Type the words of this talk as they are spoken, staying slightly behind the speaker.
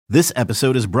This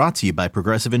episode is brought to you by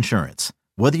Progressive Insurance.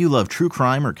 Whether you love true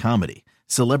crime or comedy,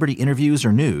 celebrity interviews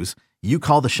or news, you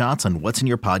call the shots on what's in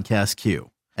your podcast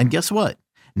queue. And guess what?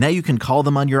 Now you can call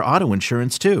them on your auto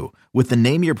insurance too with the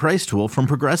Name Your Price tool from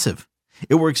Progressive.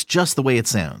 It works just the way it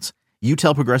sounds. You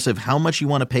tell Progressive how much you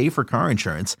want to pay for car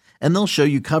insurance, and they'll show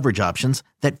you coverage options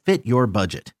that fit your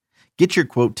budget. Get your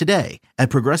quote today at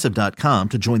Progressive.com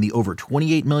to join the over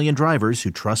 28 million drivers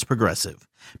who trust Progressive.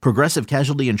 Progressive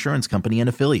Casualty Insurance Company and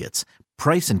Affiliates.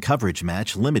 Price and coverage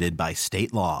match limited by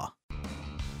state law.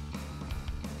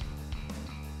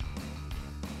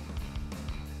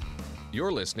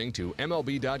 You're listening to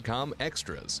MLB.com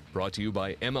Extras, brought to you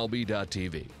by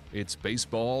MLB.tv. It's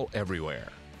baseball everywhere.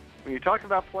 When you talk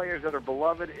about players that are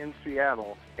beloved in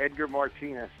Seattle, Edgar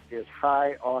Martinez is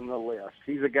high on the list.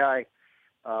 He's a guy,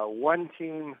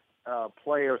 one-team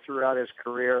player throughout his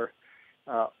career,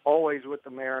 always with the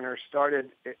Mariners.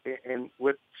 Started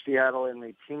with Seattle in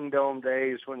the Kingdome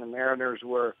days when the Mariners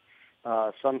were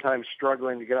sometimes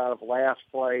struggling to get out of last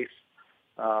place.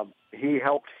 He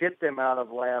helped hit them out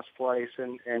of last place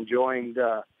and joined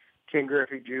Ken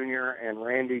Griffey Jr. and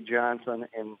Randy Johnson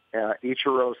and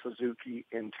Ichiro Suzuki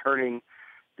in turning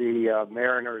the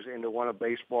Mariners into one of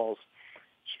baseball's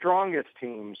strongest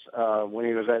teams when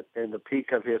he was in the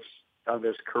peak of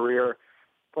his career.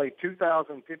 Played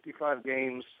 2,055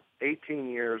 games, 18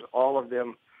 years, all of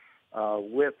them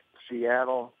with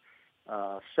Seattle.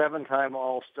 Seven-time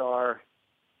All-Star,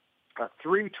 a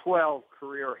 .312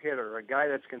 career hitter, a guy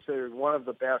that's considered one of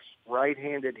the best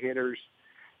right-handed hitters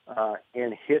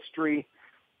in history.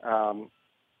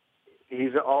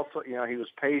 He's also, he was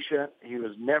patient. He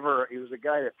was a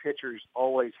guy that pitchers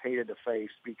always hated to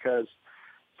face because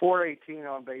 .418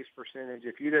 on base percentage.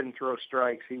 If you didn't throw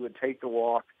strikes, he would take the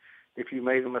walk. If you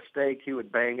made a mistake, he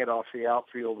would bang it off the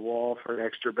outfield wall for an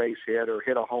extra base hit or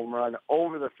hit a home run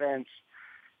over the fence.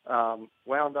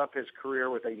 Wound up his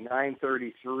career with a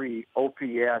 .933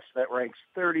 OPS that ranks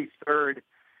 33rd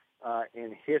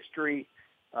in history,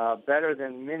 better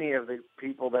than many of the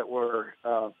people that were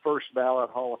first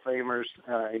ballot Hall of Famers,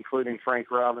 including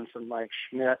Frank Robinson, Mike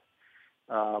Schmidt.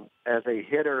 As a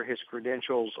hitter, his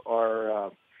credentials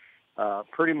are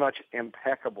pretty much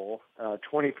impeccable.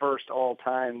 21st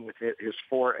all-time with his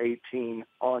 .418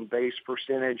 on-base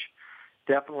percentage.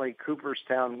 Definitely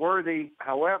Cooperstown worthy.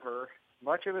 However,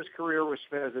 much of his career was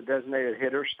spent as a designated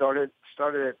hitter. Started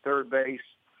at third base,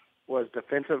 was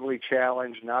defensively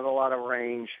challenged, not a lot of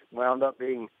range, wound up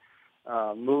being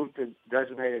moved to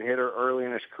designated hitter early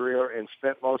in his career and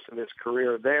spent most of his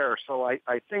career there. So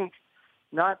I think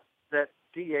not that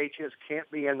DHs can't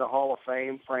be in the Hall of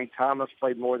Fame. Frank Thomas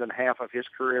played more than half of his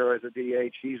career as a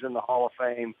DH. He's in the Hall of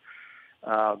Fame.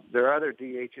 There are other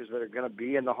DHs that are going to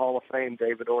be in the Hall of Fame.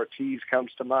 David Ortiz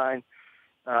comes to mind.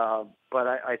 But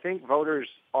I think voters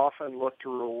often look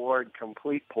to reward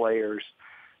complete players.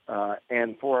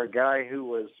 And for a guy who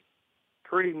was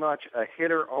pretty much a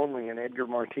hitter only in Edgar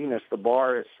Martinez, the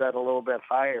bar is set a little bit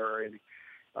higher. And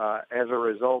as a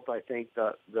result, I think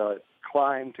the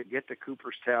climb to get to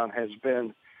Cooperstown has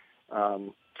been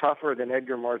tougher than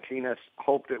Edgar Martinez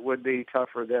hoped it would be,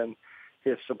 tougher than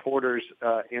his supporters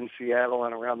in Seattle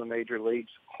and around the major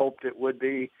leagues hoped it would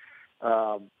be.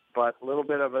 But a little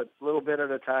bit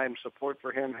at a time, support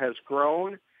for him has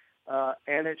grown,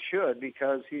 and it should,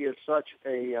 because he is such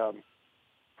a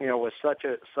was such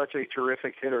a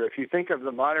terrific hitter. If you think of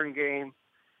the modern game,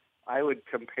 I would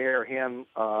compare him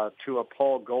to a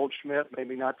Paul Goldschmidt.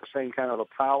 Maybe not the same kind of a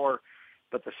power,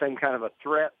 but the same kind of a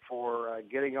threat for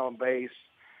getting on base.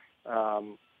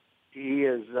 He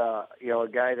is a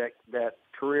guy that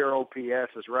career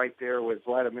OPS is right there with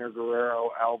Vladimir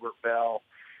Guerrero, Albert Bell.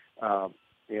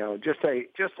 Just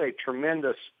a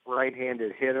tremendous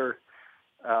right-handed hitter.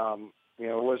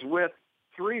 Was with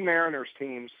three Mariners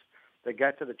teams that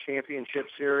got to the championship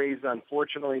series.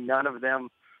 Unfortunately, none of them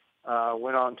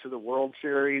went on to the World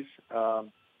Series.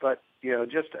 But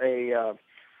just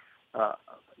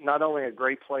not only a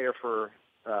great player for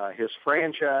his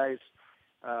franchise,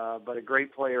 but a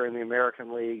great player in the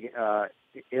American League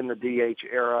in the DH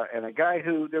era, and a guy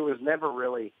who there was never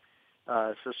really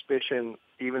suspicion,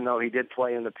 even though he did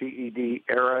play in the PED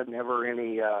era, never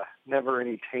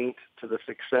any taint to the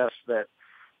success that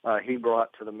he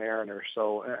brought to the Mariners.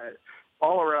 So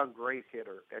all around great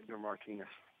hitter, Edgar Martinez.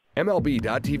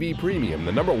 MLB.tv Premium,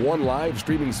 the #1 live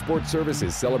streaming sports service,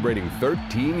 is celebrating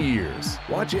 13 years.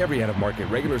 Watch every out-of-market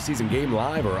regular season game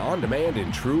live or on demand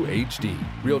in true HD.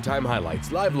 Real-time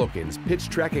highlights, live look-ins, pitch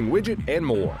tracking widget, and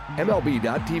more.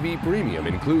 MLB.tv Premium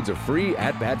includes a free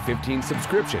At-Bat 15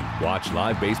 subscription. Watch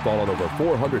live baseball on over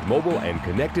 400 mobile and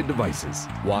connected devices.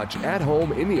 Watch at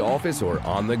home, in the office, or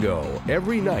on the go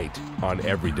every night on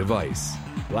every device.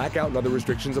 Blackout and other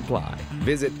restrictions apply.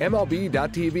 Visit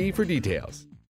MLB.tv for details.